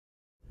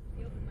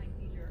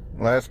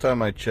Last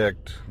time I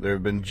checked, there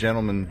have been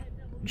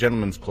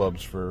gentlemen's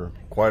clubs for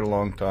quite a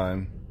long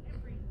time,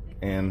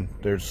 and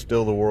they're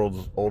still the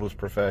world's oldest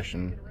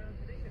profession.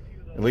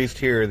 At least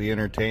here, the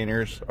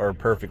entertainers are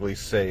perfectly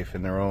safe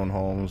in their own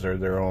homes or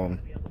their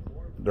own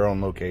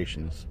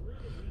locations,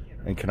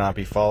 and cannot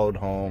be followed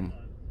home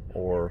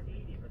or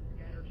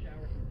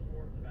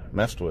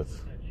messed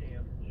with.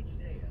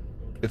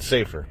 It's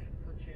safer.